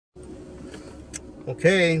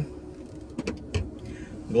Okay,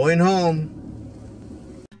 going home.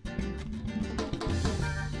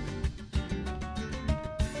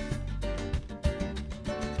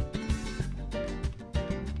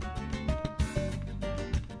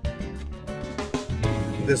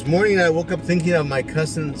 This morning I woke up thinking of my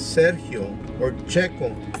cousin Sergio, or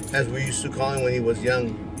Checo, as we used to call him when he was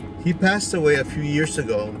young. He passed away a few years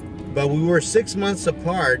ago, but we were 6 months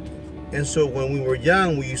apart, and so when we were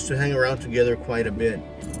young we used to hang around together quite a bit.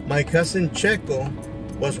 My cousin Checo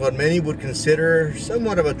was what many would consider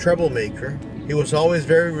somewhat of a troublemaker. He was always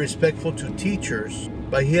very respectful to teachers,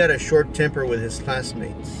 but he had a short temper with his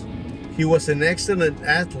classmates. He was an excellent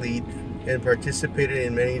athlete and participated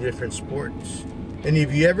in many different sports. And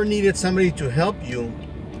if you ever needed somebody to help you,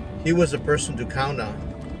 he was a person to count on.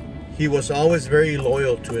 He was always very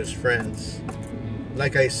loyal to his friends.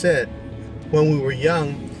 Like I said, when we were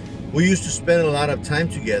young, we used to spend a lot of time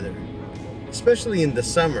together, especially in the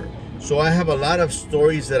summer. So I have a lot of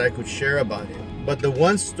stories that I could share about him. But the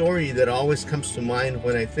one story that always comes to mind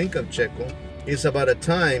when I think of Checo is about a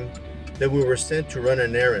time that we were sent to run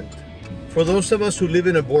an errand. For those of us who live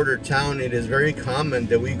in a border town, it is very common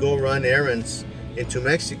that we go run errands into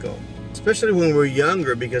Mexico, especially when we were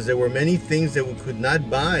younger, because there were many things that we could not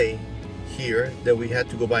buy here that we had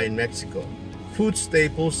to go buy in Mexico. Food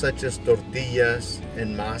staples such as tortillas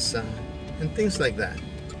and masa and things like that.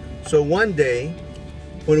 So one day,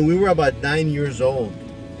 when we were about 9 years old,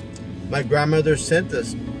 my grandmother sent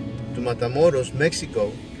us to Matamoros,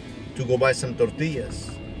 Mexico, to go buy some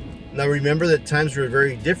tortillas. Now remember that times were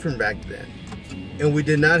very different back then, and we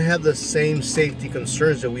did not have the same safety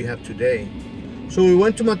concerns that we have today. So we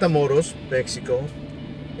went to Matamoros, Mexico,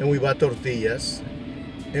 and we bought tortillas,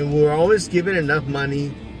 and we were always given enough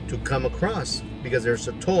money to come across because there's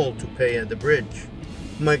a toll to pay at the bridge.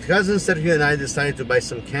 My cousin Sergio and I decided to buy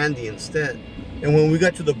some candy instead. And when we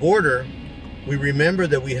got to the border, we remembered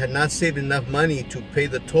that we had not saved enough money to pay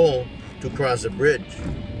the toll to cross the bridge.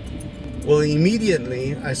 Well,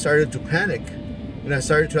 immediately I started to panic, and I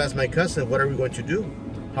started to ask my cousin, what are we going to do?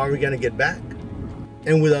 How are we going to get back?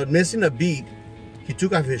 And without missing a beat, he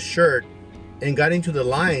took off his shirt and got into the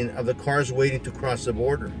line of the cars waiting to cross the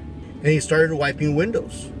border. And he started wiping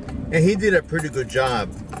windows. And he did a pretty good job.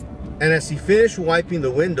 And as he finished wiping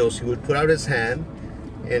the windows, he would put out his hand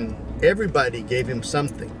and everybody gave him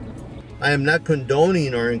something. I am not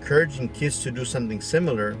condoning or encouraging kids to do something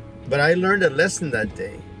similar, but I learned a lesson that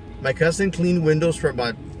day. My cousin cleaned windows for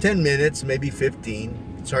about 10 minutes, maybe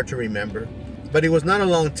 15. It's hard to remember. But it was not a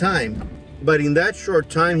long time. But in that short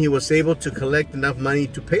time, he was able to collect enough money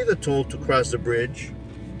to pay the toll to cross the bridge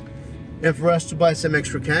and for us to buy some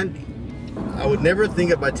extra candy. I would never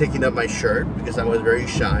think about taking up my shirt because I was very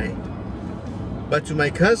shy. But to my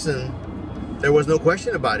cousin, there was no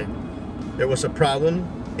question about it. There was a problem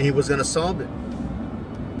and he was going to solve it.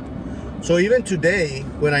 So even today,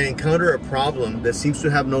 when I encounter a problem that seems to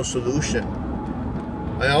have no solution,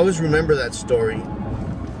 I always remember that story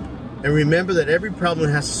and remember that every problem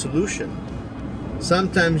has a solution.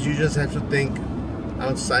 Sometimes you just have to think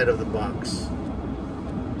outside of the box.